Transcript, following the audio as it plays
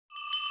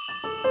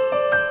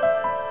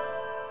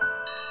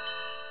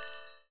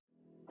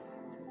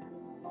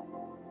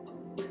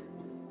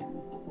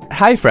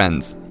Hi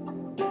friends!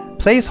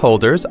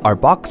 Placeholders are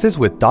boxes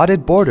with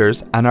dotted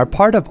borders and are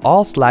part of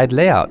all slide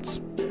layouts.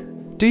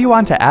 Do you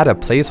want to add a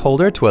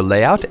placeholder to a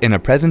layout in a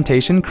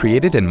presentation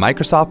created in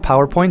Microsoft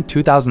PowerPoint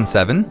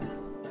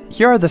 2007?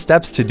 Here are the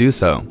steps to do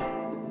so.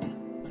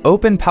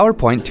 Open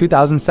PowerPoint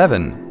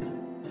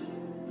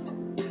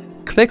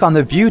 2007. Click on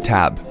the View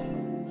tab.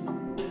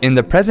 In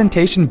the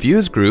Presentation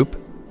Views group,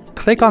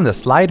 click on the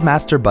Slide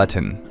Master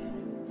button.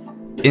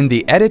 In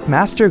the Edit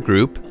Master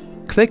group,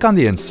 click on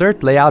the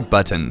Insert Layout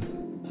button.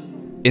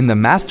 In the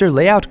Master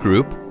Layout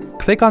group,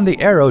 click on the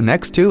arrow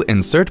next to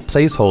Insert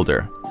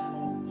Placeholder.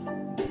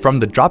 From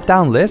the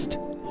drop-down list,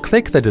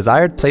 click the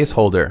desired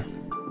placeholder.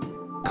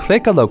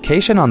 Click a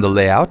location on the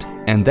layout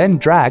and then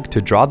drag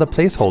to draw the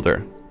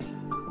placeholder.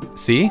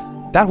 See?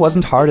 That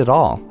wasn't hard at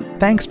all.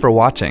 Thanks for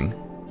watching.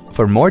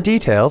 For more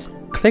details,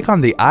 click on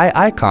the eye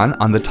icon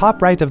on the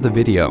top right of the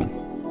video.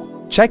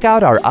 Check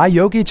out our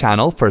iYogi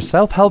channel for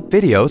self-help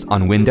videos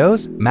on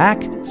Windows, Mac,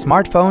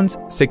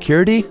 smartphones,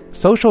 security,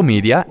 social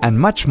media, and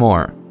much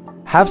more.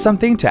 Have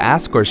something to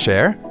ask or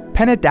share?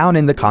 Pen it down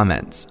in the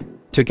comments.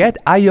 To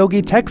get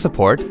iYogi tech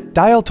support,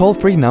 dial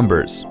toll-free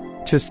numbers.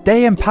 To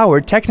stay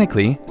empowered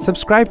technically,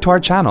 subscribe to our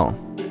channel.